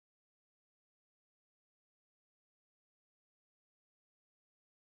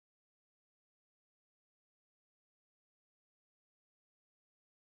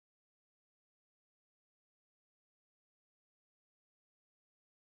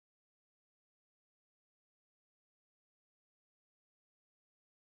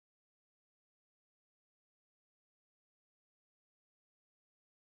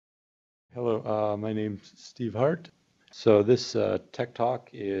Hello, my name's Steve Hardt. So this tech talk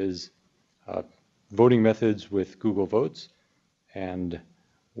is uh, voting methods with Google Votes. And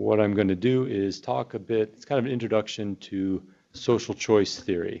what I'm going to do is talk a bit, it's kind of an introduction to social choice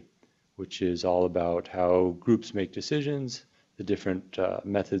theory, which is all about how groups make decisions, the different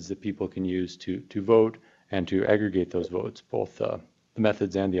methods that people can use to vote and to aggregate those votes, both the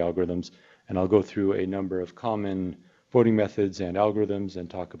methods and the algorithms. And I'll go through a number of common voting methods and algorithms and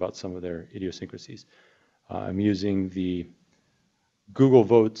talk about some of their idiosyncrasies. I'm using the Google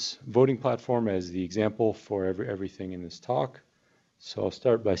Votes voting platform as the example for everything in this talk. So I'll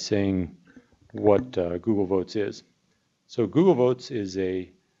start by saying what Google Votes is. So Google Votes is a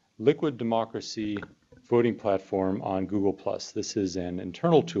liquid democracy voting platform on Google+. This is an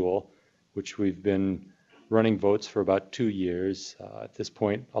internal tool which we've been running votes for about 2 years. At this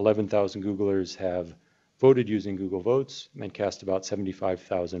point, 11,000 Googlers have voted using Google Votes and cast about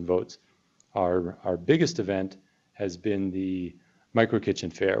 75,000 votes. Our biggest event has been the Micro Kitchen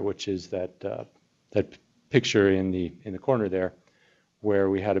Fair, which is that picture in the corner there,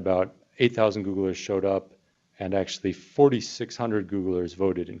 where we had about 8,000 Googlers showed up, and actually 4,600 Googlers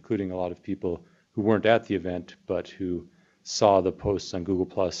voted, including a lot of people who weren't at the event, but who saw the posts on Google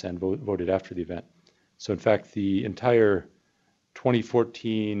Plus and voted after the event. So in fact, the entire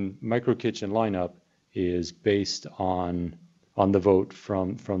 2014 Micro Kitchen lineup is based on the vote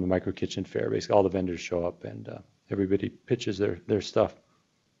from the Micro Kitchen Fair. Basically, all the vendors show up and everybody pitches their stuff.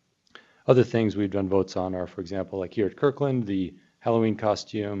 Other things we've done votes on are, for example, like here at Kirkland, the Halloween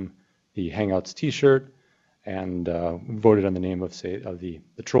costume, the Hangouts T-shirt, and voted on the name of the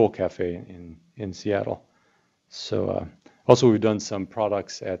Troll Cafe in Seattle. So also we've done some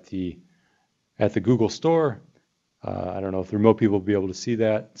products at the Google Store. I don't know if the remote people will be able to see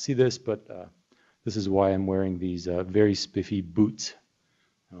this, but this is why I'm wearing these very spiffy boots.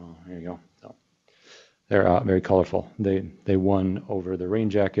 Oh, there you go. So they're very colorful. They won over the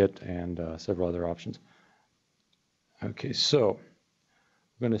rain jacket and several other options. Okay, so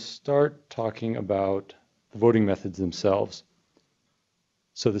I'm going to start talking about the voting methods themselves.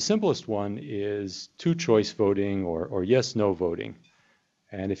 So the simplest one is two-choice voting or yes-no voting.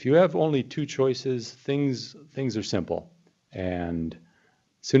 And if you have only two choices, things are simple. And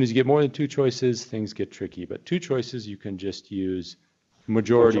as soon as you get more than two choices, things get tricky. But two choices, you can just use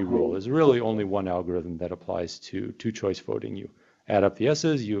majority rule. There's really only one algorithm that applies to two-choice voting. You add up the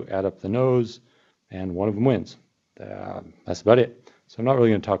yeses, you add up the nos, and one of them wins. That's about it. So I'm not really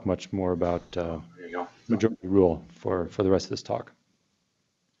going to talk much more about majority rule for the rest of this talk.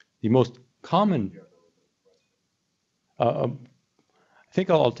 The most common, I think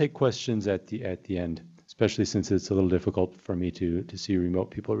I'll take questions at the end, especially since it's a little difficult for me to see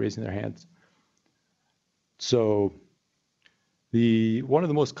remote people raising their hands. So one of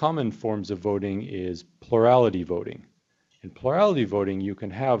the most common forms of voting is plurality voting. In plurality voting, you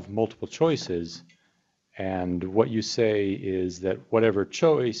can have multiple choices, and what you say is that whatever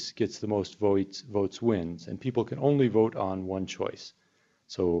choice gets the most votes wins, and people can only vote on one choice.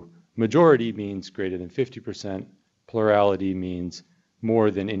 So majority means greater than 50%, plurality means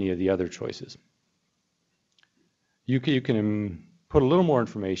more than any of the other choices. You can put a little more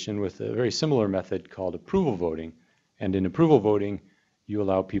information with a very similar method called approval voting. And in approval voting, you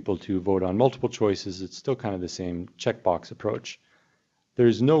allow people to vote on multiple choices. It's still kind of the same checkbox approach.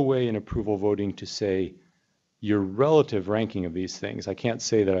 There's no way in approval voting to say your relative ranking of these things. I can't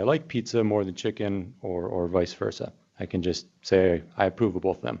say that I like pizza more than chicken or vice versa. I can just say I approve of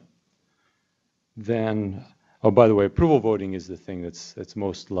both of them. Then, oh, by the way, approval voting is the thing that's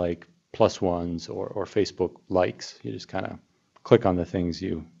most like +1s or Facebook likes. You just kind of click on the things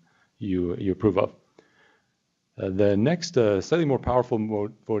you approve of. The next slightly more powerful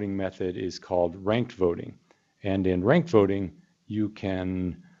voting method is called ranked voting. And in ranked voting, you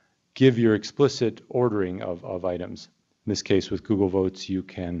can give your explicit ordering of items. In this case, with Google Votes, you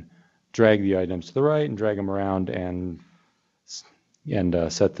can drag the items to the right and drag them around and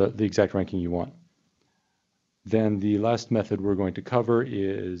set the exact ranking you want. Then the last method we're going to cover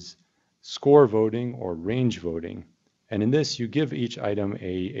is score voting or range voting. And in this, you give each item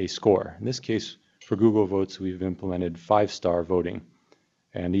a score. In this case, for Google Votes, we've implemented 5-star voting.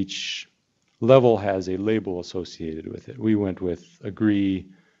 And each level has a label associated with it. We went with agree,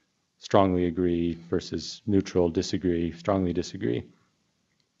 strongly agree, versus neutral, disagree, strongly disagree.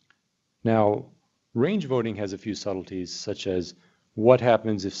 Now, range voting has a few subtleties, such as what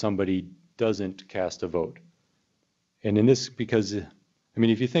happens if somebody doesn't cast a vote. And in this, because, I mean,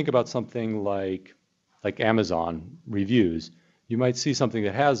 if you think about something like Amazon reviews, you might see something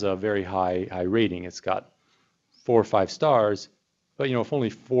that has a very high rating. It's got 4 or 5 stars, But if only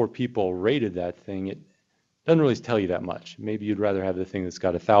 4 people rated that thing, it doesn't really tell you that much. Maybe you'd rather have the thing that's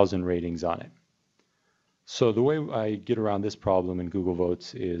got 1,000 ratings on it. So the way I get around this problem in Google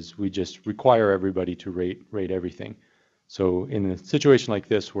Votes is we just require everybody to rate everything. So in a situation like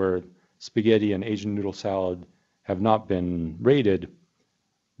this where spaghetti and Asian noodle salad have not been rated,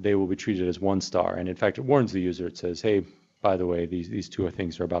 they will be treated as 1 star. And in fact, it warns the user. It says, hey, by the way, these 2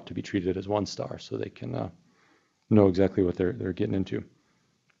 things are about to be treated as 1 star, so they can know exactly what they're getting into.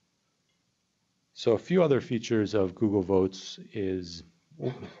 So a few other features of Google Votes is,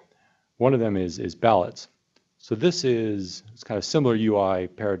 one of them is ballots. So it's kind of similar UI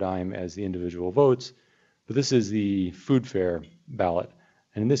paradigm as the individual votes, but this is the food fare ballot.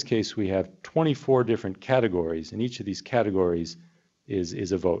 And in this case, we have 24 different categories, and each of these categories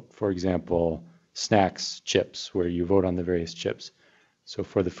is a vote. For example, snacks, chips, where you vote on the various chips. So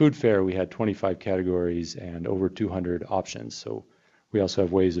for the food fare, we had 25 categories and over 200 options. So we also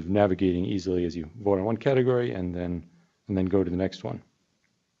have ways of navigating easily as you vote on one category and then go to the next one.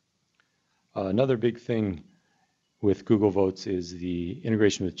 Another big thing with Google Votes is the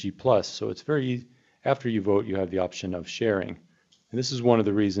integration with G+. So it's very easy. After you vote, you have the option of sharing. And this is one of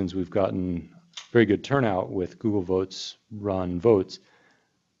the reasons we've gotten very good turnout with Google Votes run votes,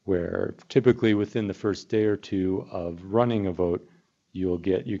 where typically within the first day or 2 of running a vote, you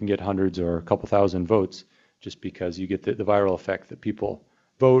can get hundreds or a couple thousand votes, just because you get the viral effect that people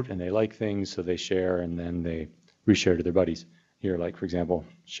vote and they like things, so they share and then they reshare to their buddies. Here, like for example,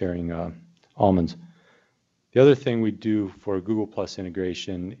 sharing almonds. The other thing we do for Google Plus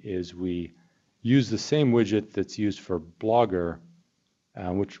integration is we use the same widget that's used for Blogger,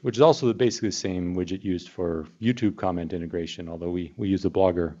 which is also basically the same widget used for YouTube comment integration, although we use the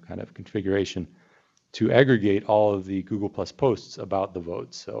Blogger kind of configuration to aggregate all of the Google Plus posts about the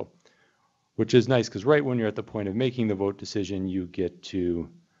vote. So, which is nice because right when you're at the point of making the vote decision, you get to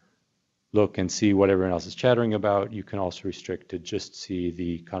look and see what everyone else is chattering about. You can also restrict to just see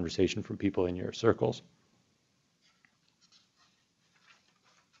the conversation from people in your circles.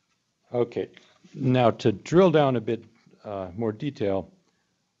 Okay, now to drill down a bit more detail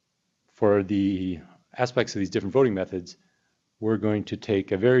for the aspects of these different voting methods, we're going to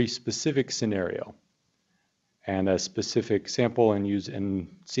take a very specific scenario and a specific sample and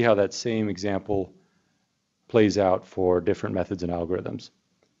see how that same example plays out for different methods and algorithms.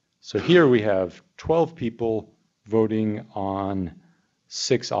 So here we have 12 people voting on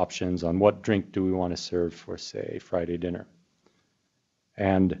 6 options on what drink do we want to serve for, say, Friday dinner.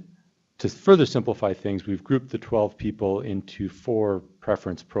 And to further simplify things, we've grouped the 12 people into 4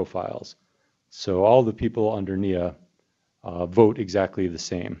 preference profiles. So all the people under NIA vote exactly the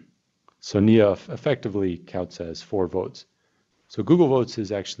same. So NIA effectively counts as 4 votes. So Google Votes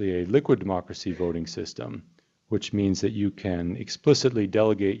is actually a liquid democracy voting system, which means that you can explicitly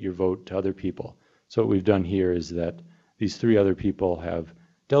delegate your vote to other people. So what we've done here is that these 3 other people have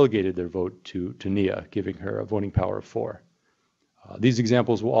delegated their vote to NIA, giving her a voting power of 4. These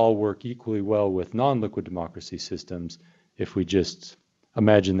examples will all work equally well with non-liquid democracy systems if we just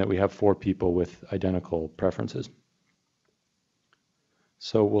imagine that we have 4 people with identical preferences.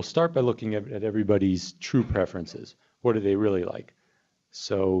 So we'll start by looking at everybody's true preferences. What do they really like?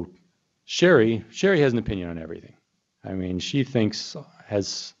 So Sherry has an opinion on everything. I mean, she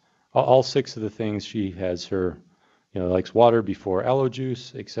has all 6 of the things. She has her, likes water before aloe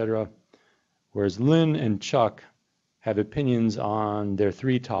juice, etc. Whereas Lynn and Chuck have opinions on their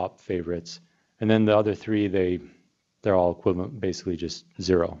 3 top favorites, and then the other 3, they're all equivalent, basically just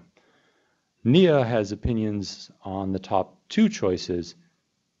 0. Nia has opinions on the top 2 choices,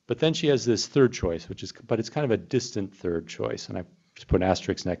 but then she has this 3rd choice, but it's kind of a distant 3rd choice, and I just put an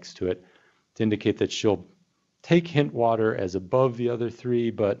asterisk next to it to indicate that she'll take hint water as above the other 3,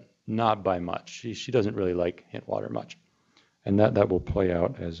 but not by much. She doesn't really like hint water much, and that will play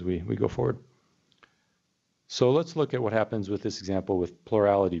out as we go forward. So let's look at what happens with this example with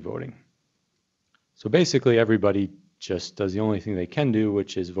plurality voting. So basically everybody just does the only thing they can do,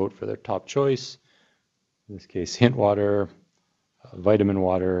 which is vote for their top choice. In this case, hint water, vitamin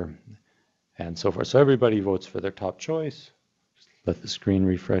water, and so forth. So everybody votes for their top choice. Just let the screen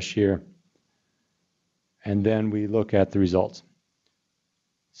refresh here. And then we look at the results.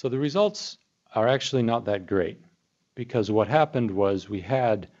 So the results are actually not that great, because what happened was we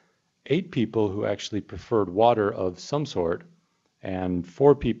had 8 people who actually preferred water of some sort and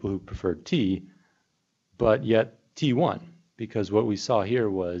 4 people who preferred tea, but yet tea won, because what we saw here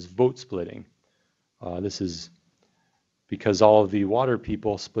was vote splitting. This is because all of the water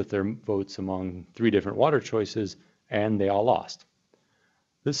people split their votes among 3 different water choices, and they all lost.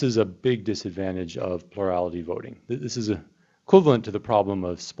 This is a big disadvantage of plurality voting. This is equivalent to the problem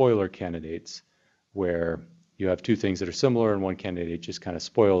of spoiler candidates, where you have two things that are similar and one candidate just kind of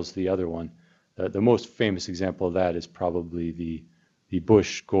spoils the other one. The most famous example of that is probably the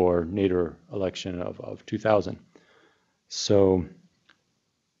Bush-Gore-Nader election of 2000. So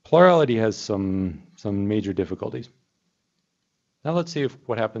plurality has some major difficulties. Now let's see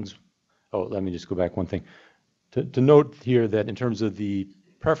what happens. Oh, let me just go back one thing. To note here that in terms of the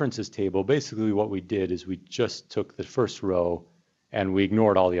preferences table, basically what we did is we just took the first row and we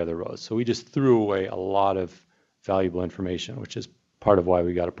ignored all the other rows. So we just threw away a lot of valuable information, which is part of why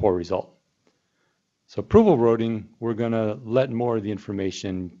we got a poor result. So approval voting, we're going to let more of the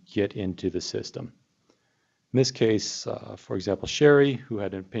information get into the system. In this case, for example, Sherry, who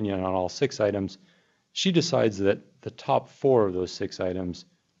had an opinion on all 6 items, she decides that the top 4 of those 6 items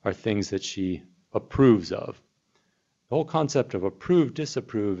are things that she approves of. The whole concept of approve,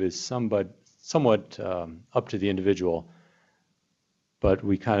 disapprove is somewhat up to the individual, but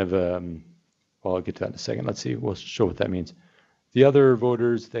we kind of, well, I'll get to that in a second. Let's see, we'll show what that means. The other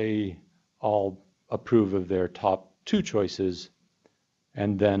voters, they all approve of their top 2 choices,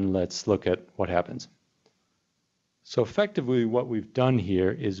 and then let's look at what happens. So effectively what we've done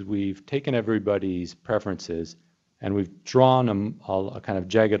here is we've taken everybody's preferences and we've drawn a kind of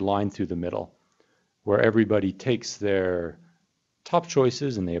jagged line through the middle where everybody takes their top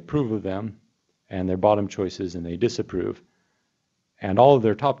choices and they approve of them and their bottom choices and they disapprove. And all of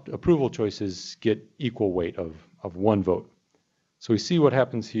their top approval choices get equal weight of 1 vote. So we see what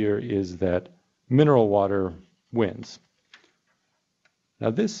happens here is that mineral water wins. Now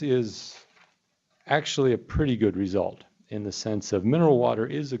this is actually a pretty good result in the sense of mineral water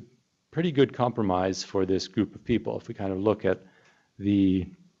is a pretty good compromise for this group of people. If we kind of look at the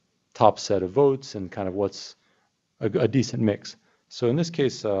top set of votes and kind of what's a decent mix. So in this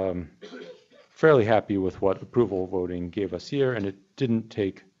case, fairly happy with what approval voting gave us here, and it didn't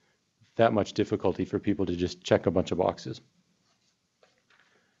take that much difficulty for people to just check a bunch of boxes.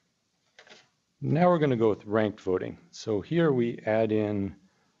 Now we're going to go with ranked voting. So here we add in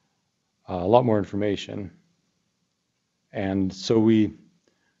a lot more information. And so in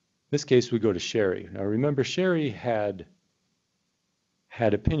this case, we go to Sherry. Now remember, Sherry had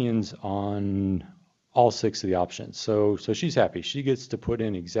opinions on all 6 of the options. So she's happy. She gets to put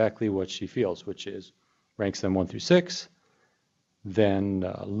in exactly what she feels, which is ranks them 1 through 6. Then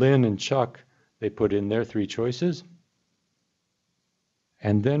Lynn and Chuck, they put in their 3 choices.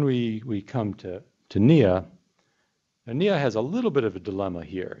 And then we come to Nia. Now, Nia has a little bit of a dilemma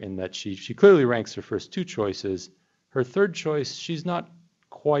here in that she clearly ranks her first 2 choices. Her 3rd choice, she's not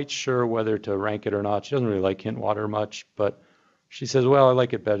quite sure whether to rank it or not. She doesn't really like hint water much, but she says, well, I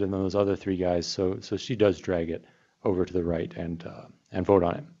like it better than those other 3 guys, so she does drag it over to the right and vote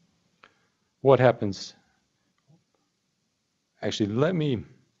on it. What happens? Actually,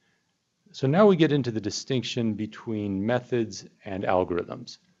 so now we get into the distinction between methods and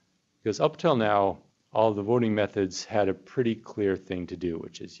algorithms. Because up till now, all the voting methods had a pretty clear thing to do,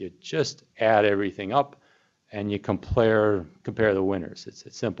 which is you just add everything up and you compare the winners. It's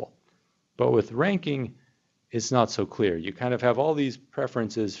simple. But with ranking, it's not so clear. You kind of have all these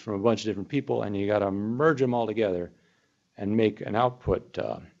preferences from a bunch of different people and you got to merge them all together and make an output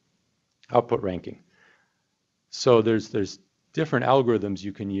ranking. So there's different algorithms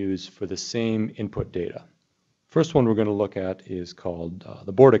you can use for the same input data. First one we're going to look at is called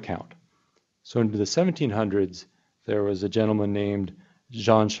the Borda count. So in the 1700s, there was a gentleman named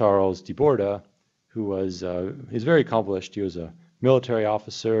Jean-Charles de Borda who was he's very accomplished. He was a military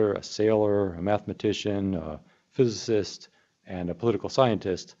officer, a sailor, a mathematician, a physicist, and a political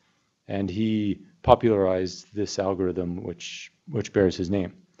scientist. And he popularized this algorithm which bears his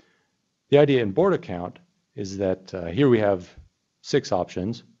name. The idea in Borda count is that here we have 6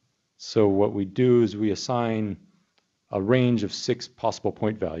 options. So what we do is we assign a range of 6 possible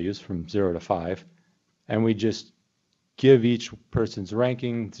point values from 0 to 5, and we just give each person's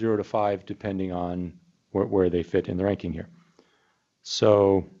ranking 0 to 5 depending on where they fit in the ranking here.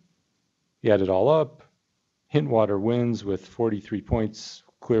 So you add it all up, hint water wins with 43 points,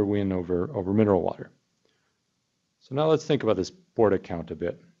 clear win over mineral water. So now let's think about this Borda count a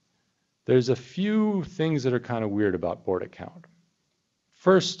bit. There's a few things that are kind of weird about Borda count.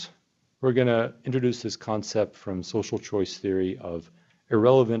 First, we're going to introduce this concept from social choice theory of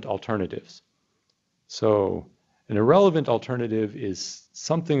irrelevant alternatives. So an irrelevant alternative is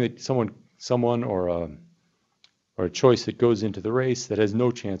something that someone or a choice that goes into the race that has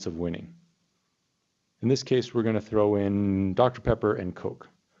no chance of winning. In this case, we're going to throw in Dr. Pepper and Coke.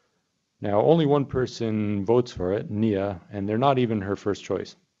 Now, only one person votes for it, Nia, and they're not even her first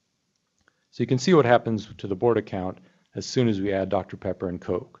choice. So you can see what happens to the Borda count. as soon as we add Dr. Pepper and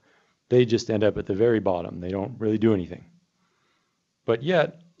Coke. They just end up at the very bottom. They don't really do anything. But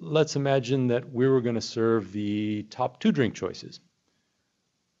yet, let's imagine that we were going to serve the top 2 drink choices.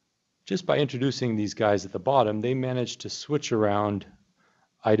 Just by introducing these guys at the bottom, they managed to switch around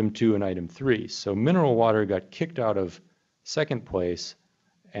item 2 and item 3. So mineral water got kicked out of 2nd place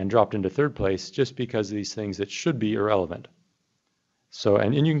and dropped into 3rd place just because of these things that should be irrelevant. So,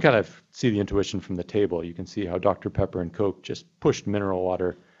 and you can kind of see the intuition from the table. You can see how Dr. Pepper and Coke just pushed mineral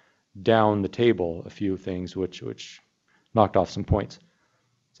water down the table a few things, which knocked off some points.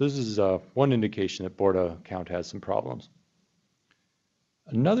 So this is one indication that Borda count has some problems.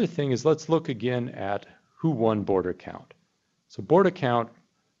 Another thing is, let's look again at who won Borda count. So Borda count,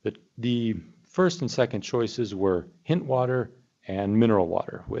 the first and second choices were hint water and mineral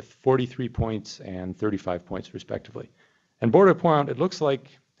water with 43 points and 35 points respectively. And Borda count, it looks like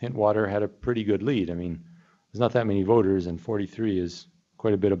hint water had a pretty good lead. I mean, there's not that many voters, and 43 is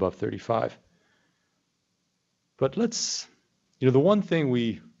quite a bit above 35. But let's, the one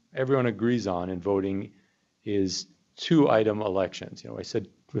thing everyone agrees on in voting is 2-item elections. I said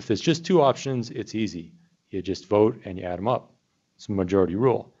if there's just 2 options, it's easy. You just vote and you add them up. It's a majority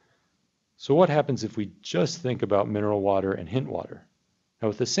rule. So what happens if we just think about mineral water and hint water? Now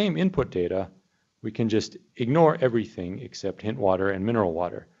with the same input data, we can just ignore everything except hint water and mineral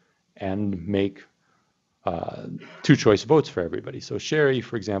water and make 2 choice votes for everybody. So Sherry,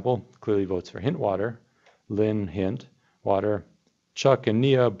 for example, clearly votes for hint water. Lynn, hint water. Chuck and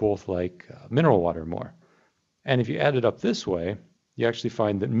Nia both like mineral water more. And if you add it up this way, you actually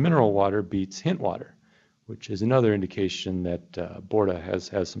find that mineral water beats hint water, which is another indication that Borda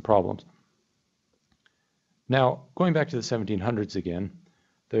has some problems. Now, going back to the 1700s again,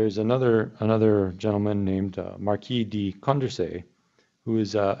 there's another gentleman named Marquis de Condorcet, who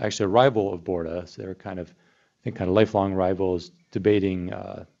is actually a rival of Borda. So they're kind of lifelong rivals, debating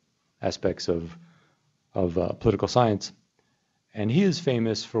aspects of political science. And he is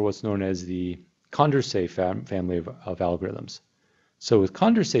famous for what's known as the Condorcet family of algorithms. So with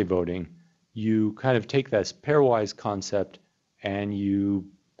Condorcet voting, you kind of take this pairwise concept and you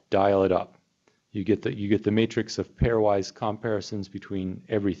dial it up. You get the matrix of pairwise comparisons between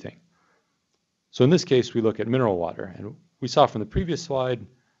everything. So in this case, we look at mineral water, and we saw from the previous slide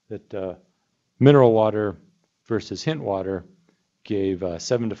that mineral water versus hint water gave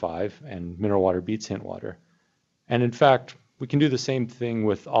 7-5, and mineral water beats hint water. And in fact, we can do the same thing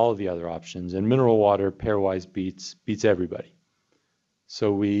with all of the other options, and mineral water pairwise beats everybody.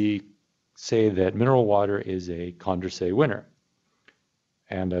 So we say that mineral water is a Condorcet winner.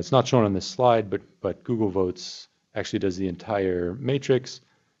 And it's not shown on this slide, but Google Votes actually does the entire matrix,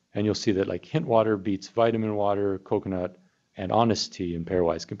 and you'll see that like hint water beats vitamin water, coconut, and honest tea in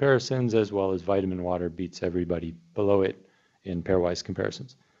pairwise comparisons, as well as vitamin water beats everybody below it in pairwise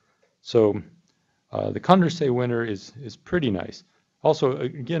comparisons. So the Condorcet winner is pretty nice. Also,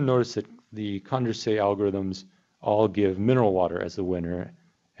 again, notice that the Condorcet algorithms all give mineral water as the winner,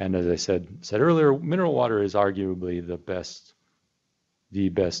 and as I said earlier, mineral water is arguably the best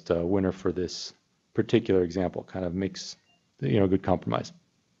winner for this particular example. Kind of makes good compromise.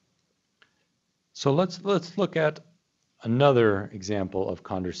 So let's look at another example of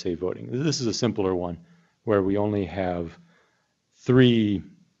Condorcet voting. This is a simpler one where we only have 3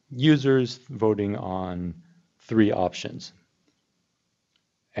 users voting on 3 options.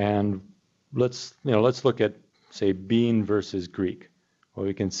 And let's look at, say, bean versus Greek. Well,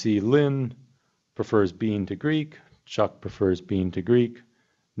 we can see Lynn prefers bean to Greek, Chuck prefers bean to Greek,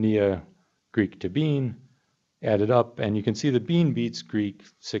 Nia Greek to bean. Add it up, and you can see the bean beats Greek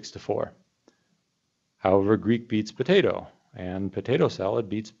 6-4. However, Greek beats potato, and potato salad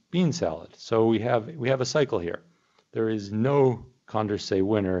beats bean salad. So we have a cycle here. There is no Condorcet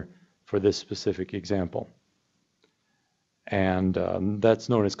winner for this specific example. And that's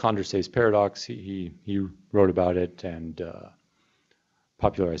known as Condorcet's paradox. He wrote about it and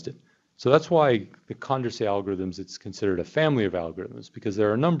popularized it. So that's why the Condorcet algorithms, it's considered a family of algorithms, because there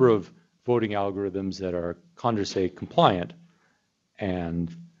are a number of voting algorithms that are Condorcet compliant,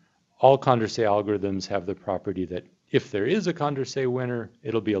 and all Condorcet algorithms have the property that if there is a Condorcet winner,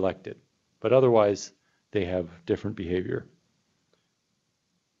 it'll be elected, but otherwise they have different behavior.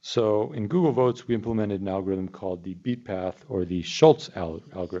 So in Google Votes, we implemented an algorithm called the beat path, or the Schulze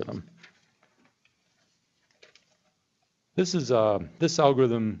algorithm. This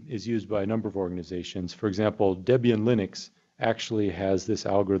algorithm is used by a number of organizations. For example, Debian Linux actually has this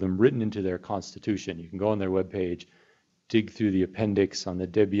algorithm written into their constitution. You can go on their webpage, dig through the appendix on the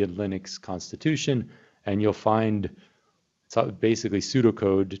Debian Linux constitution, and you'll find it's basically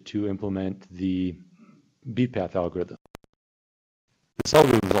pseudocode to implement the beat path algorithm. This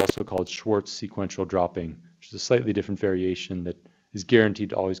algorithm is also called Schwartz sequential dropping, which is a slightly different variation that is guaranteed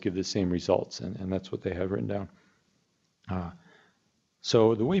to always give the same results, and that's what they have written down.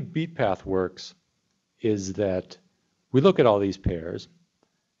 So the way beatpath works is that we look at all these pairs,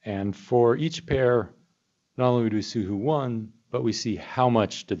 and for each pair, not only do we see who won, but we see how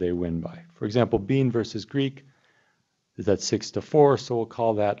much did they win by. For example, bean versus Greek, that's 6-4, so we'll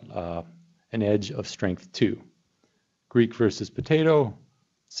call that an edge of strength 2. Greek versus potato,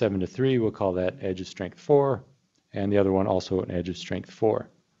 7-3, we'll call that edge of strength 4, and the other one also an edge of strength 4.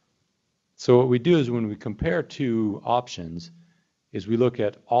 So what we do is when we compare two options, is we look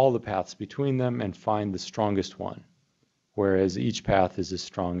at all the paths between them and find the strongest one, whereas each path is as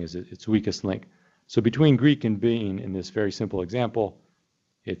strong as its weakest link. So between Greek and bean, in this very simple example,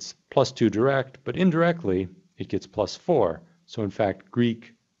 it's +2 direct, but indirectly it gets +4. So in fact,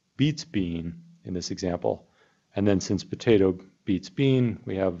 Greek beats bean in this example. And then since potato beats bean,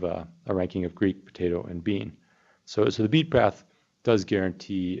 we have a ranking of Greek, potato, and bean. So the beat path does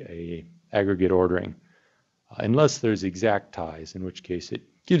guarantee a aggregate ordering, unless there's exact ties, in which case it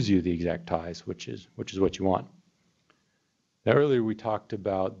gives you the exact ties, which is what you want. Now earlier we talked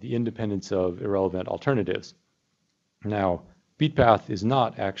about the independence of irrelevant alternatives. Now beatpath is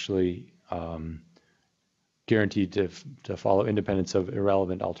not actually guaranteed to follow independence of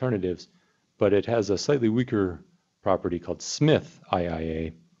irrelevant alternatives, but it has a slightly weaker property called Smith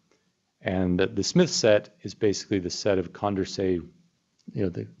IIA. And the Smith set is basically the set of Condorcet,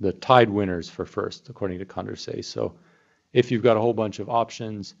 the tied winners for first, according to Condorcet. So if you've got a whole bunch of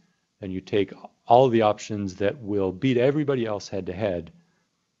options, then you take all of the options that will beat everybody else head to head.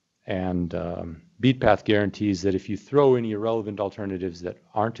 And beatpath guarantees that if you throw any irrelevant alternatives that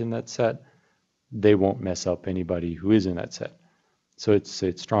aren't in that set, they won't mess up anybody who is in that set. So it's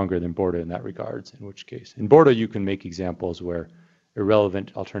stronger than Borda in that regards, in which case. In Borda, you can make examples where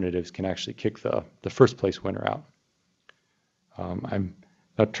irrelevant alternatives can actually kick the first place winner out.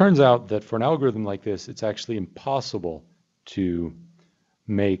 Now it turns out that for an algorithm like this, it's actually impossible to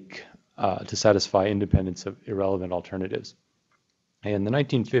satisfy independence of irrelevant alternatives. In the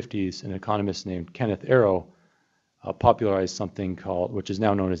 1950s, an economist named Kenneth Arrow popularized something which is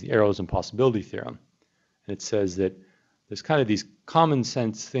now known as the Arrow's impossibility theorem. And it says that there's kind of these common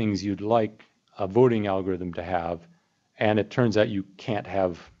sense things you'd like a voting algorithm to have, and it turns out you can't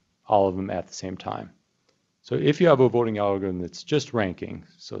have all of them at the same time. So if you have a voting algorithm that's just ranking,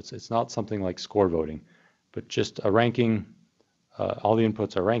 so it's not something like score voting, but just a ranking, all the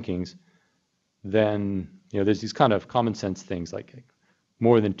inputs are rankings, then there's these kind of common sense things like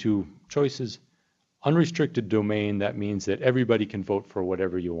more than 2 choices. Unrestricted domain, that means that everybody can vote for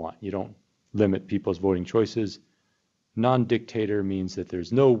whatever you want. You don't limit people's voting choices. Non-dictator means that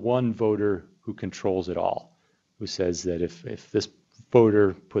there's no one voter who controls it all, who says that if this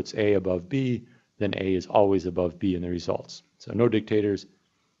voter puts A above B, then A is always above B in the results. So no dictators.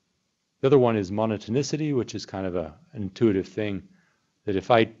 The other one is monotonicity, which is kind of an intuitive thing, that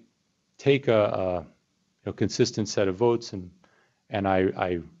if I take a consistent set of votes and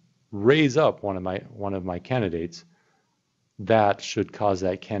I raise up one of my candidates, that should cause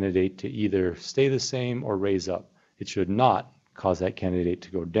that candidate to either stay the same or raise up. It should not cause that candidate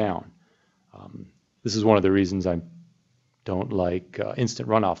to go down. This is one of the reasons I don't like instant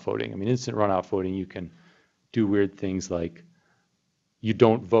runoff voting. I mean, instant runoff voting, you can do weird things like you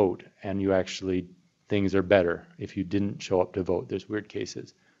don't vote and things are better if you didn't show up to vote. There's weird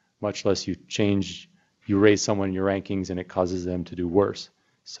cases, much less you raise someone in your rankings and it causes them to do worse.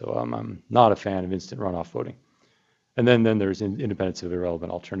 So I'm not a fan of instant runoff voting. And then there's independence of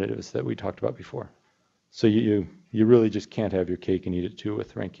irrelevant alternatives that we talked about before. So you really just can't have your cake and eat it too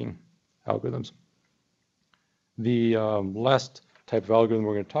with ranking algorithms. The last type of algorithm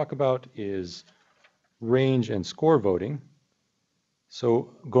we're going to talk about is range and score voting.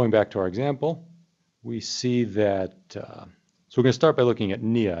 So going back to our example, we see that, so we're going to start by looking at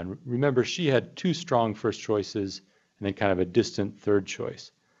Nia. And remember, she had 2 strong first choices and then kind of a distant third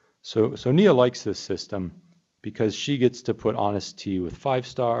choice. So Nia likes this system because she gets to put honest tea with 5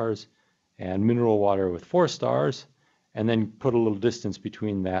 stars and mineral water with 4 stars, and then put a little distance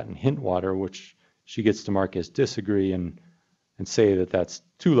between that and hint water, which she gets to mark as disagree and say that that's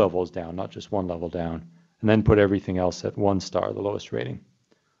 2 levels down, not just 1 level down, and then put everything else at 1 star, the lowest rating.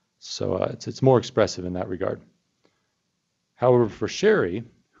 So it's more expressive in that regard. However, for Sherry,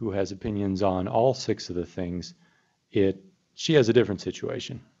 who has opinions on all 6 of the things, she has a different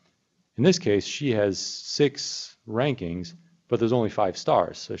situation. In this case, she has 6 rankings, but there's only 5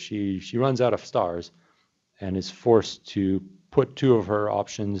 stars. So she runs out of stars and is forced to put 2 of her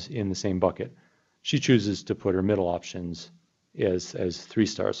options in the same bucket. She chooses to put her middle options as 3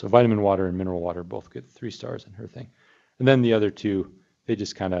 stars. So vitamin water and mineral water both get 3 stars in her thing. And then the other two, they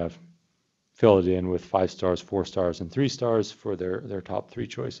just kind of fill it in with 5 stars, 4 stars, and 3 stars for their top 3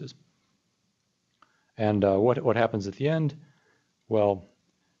 choices. And what happens at the end? Well,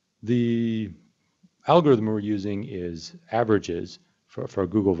 the algorithm we're using is averages for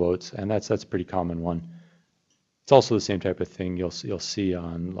Google Votes, and that's a pretty common one. It's also the same type of thing you'll see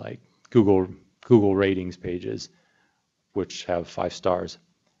on like Google ratings pages, which have 5 stars,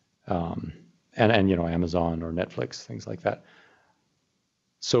 and Amazon or Netflix, things like that.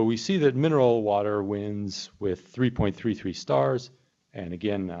 So we see that mineral water wins with 3.33 stars, and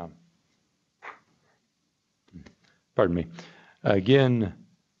again, pardon me, again,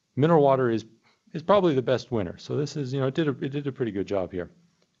 mineral water is probably the best winner. So this is, it did a pretty good job here.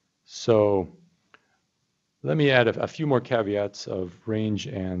 So let me add a few more caveats of range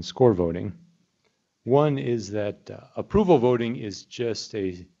and score voting. One is that approval voting is just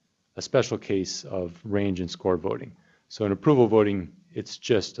a special case of range and score voting. So in approval voting, it's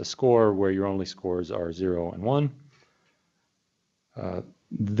just a score where your only scores are 0 and 1.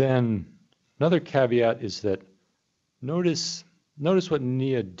 Then another caveat is that notice what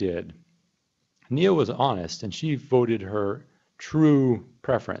Nia did. Nia was honest and she voted her true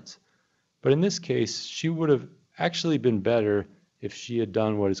preference. But in this case, she would have actually been better if she had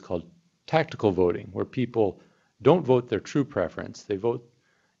done what is called tactical voting, where people don't vote their true preference. They vote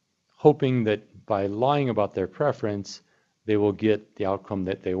hoping that by lying about their preference, they will get the outcome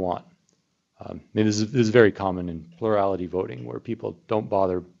that they want. This is very common in plurality voting, where people don't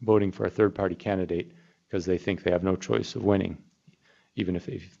bother voting for a third-party candidate because they think they have no choice of winning, even if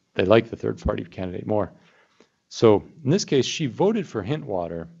they like the third-party candidate more. So in this case, she voted for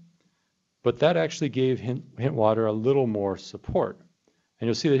Hintwater, but that actually gave Hintwater a little more support. And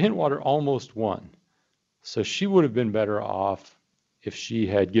you'll see that Hintwater almost won. So she would have been better off if she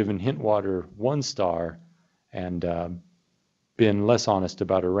had given Hintwater 1 star and been less honest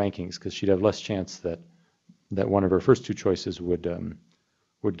about her rankings, because she'd have less chance that one of her first 2 choices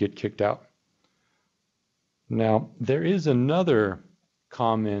would get kicked out. Now, there is another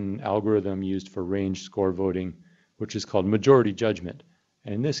common algorithm used for range score voting, which is called majority judgment.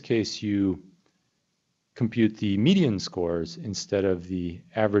 And in this case, you compute the median scores instead of the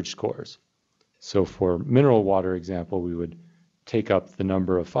average scores. So for mineral water example, we would take up the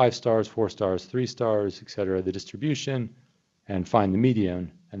number of 5 stars, 4 stars, 3 stars, etc., the distribution, and find the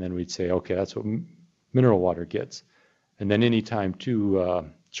median, and then we'd say, okay, that's what mineral water gets. And then anytime 2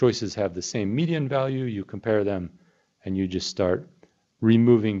 choices have the same median value, you compare them, and you just start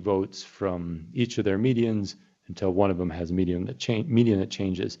removing votes from each of their medians until one of them has a median that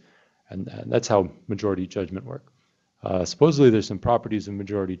changes. And that's how majority judgment works. Supposedly there's some properties of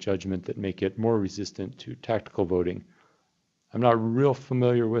majority judgment that make it more resistant to tactical voting. I'm not real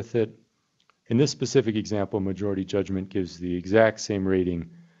familiar with it. In this specific example, majority judgment gives the exact same rating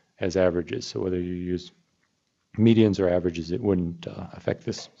as averages. So whether you use medians or averages, it wouldn't affect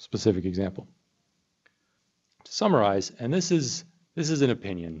this specific example. To summarize, and this is an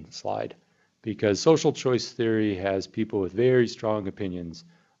opinion slide, because social choice theory has people with very strong opinions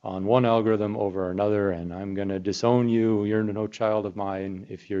on one algorithm over another, and I'm going to disown you, you're no child of mine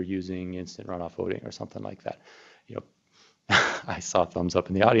if you're using instant runoff voting or something like that. I saw thumbs up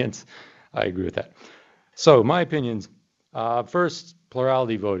in the audience. I agree with that. So my opinions, first,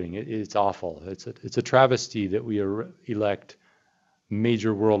 plurality voting. It's awful. It's a travesty that we elect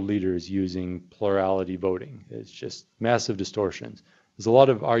major world leaders using plurality voting. It's just massive distortions. There's a lot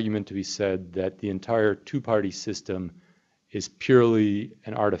of argument to be said that the entire 2-party system is purely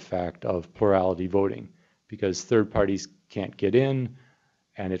an artifact of plurality voting, because third parties can't get in,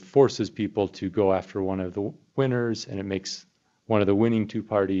 and it forces people to go after one of the winners, and it makes one of the winning 2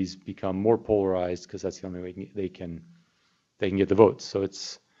 parties become more polarized, because that's the only way they can get the votes. So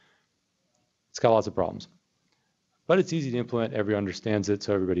it's got lots of problems. But it's easy to implement, everyone understands it,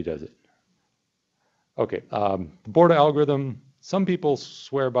 so everybody does it. Okay, the Borda algorithm, some people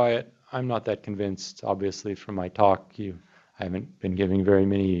swear by it. I'm not that convinced, obviously, from my talk. I haven't been giving very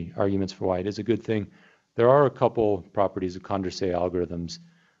many arguments for why it is a good thing. There are a couple properties of Condorcet algorithms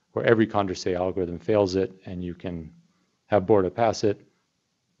where every Condorcet algorithm fails it, and you can have Borda pass it.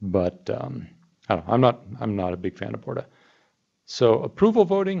 But I don't know, I'm not a big fan of Borda. So approval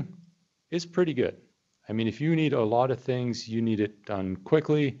voting is pretty good. I mean, if you need a lot of things, you need it done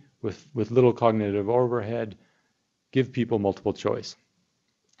quickly with little cognitive overhead, give people multiple choice.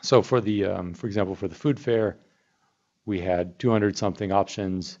 So for example, for the food fair, we had 200 something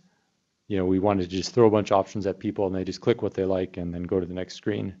options. We wanted to just throw a bunch of options at people and they just click what they like and then go to the next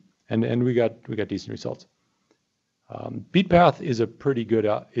screen. And we got decent results. Beatpath is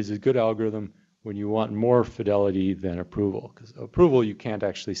a good algorithm when you want more fidelity than approval, because approval you can't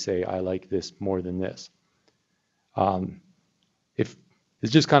actually say I like this more than this. If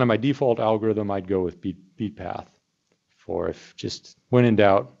it's just kind of my default algorithm, I'd go with Beatpath for if just when in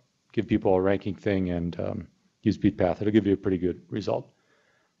doubt, give people a ranking thing and use Beatpath. It'll give you a pretty good result.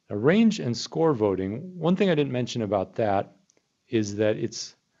 Now, range and score voting, one thing I didn't mention about that is that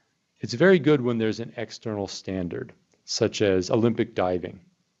it's very good when there's an external standard, such as Olympic diving.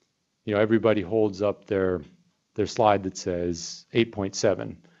 You know, everybody holds up their slide that says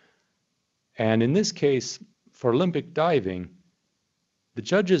 8.7. And in this case, for Olympic diving, the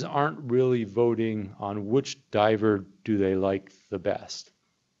judges aren't really voting on which diver do they like the best.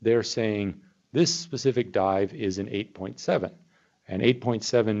 They're saying this specific dive is an 8.7, and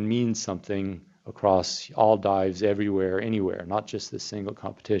 8.7 means something across all dives everywhere, anywhere, not just this single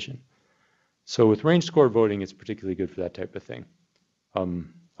competition. So with range score voting, it's particularly good for that type of thing.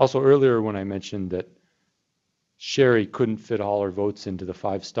 Also earlier when I mentioned that Sherry couldn't fit all her votes into the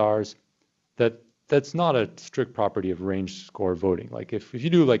 5 stars, that's not a strict property of range score voting. Like if you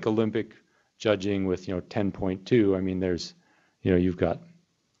do like Olympic judging with 10.2, I mean there's you've got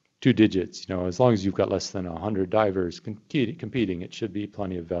 2 digits. As long as you've got less than 100 divers competing, it should be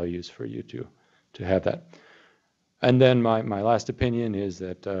plenty of values for you to have that. And then my last opinion is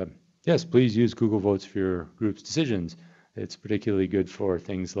that yes, please use Google Votes for your group's decisions. It's particularly good for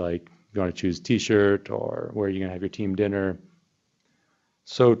things like if you want to choose a t-shirt or where you're going to have your team dinner.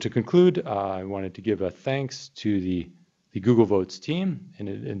 So to conclude, I wanted to give a thanks to the Google Votes team.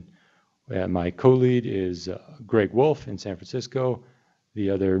 And my co-lead is Greg Wolf in San Francisco. The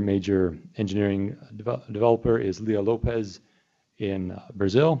other major engineering developer is Leah Lopez in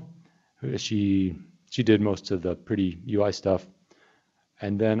Brazil. She did most of the pretty UI stuff.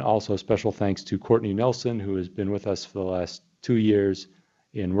 And then also special thanks to Courtney Nelson, who has been with us for the last 2 years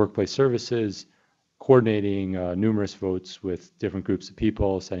in workplace services, coordinating numerous votes with different groups of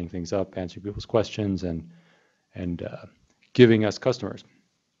people, setting things up, answering people's questions, and giving us customers.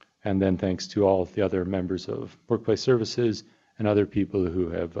 And then thanks to all of the other members of workplace services and other people who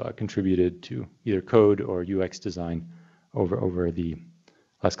have contributed to either code or UX design over the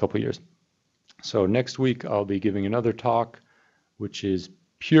last couple of years. So next week I'll be giving another talk which is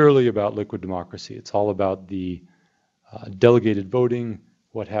purely about liquid democracy. It's all about the delegated voting,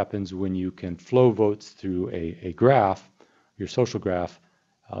 what happens when you can flow votes through a graph, your social graph,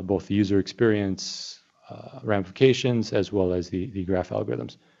 both the user experience ramifications as well as the graph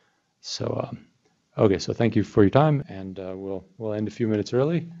algorithms. So, okay, so thank you for your time, and we'll end a few minutes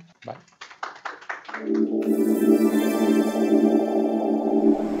early. Bye.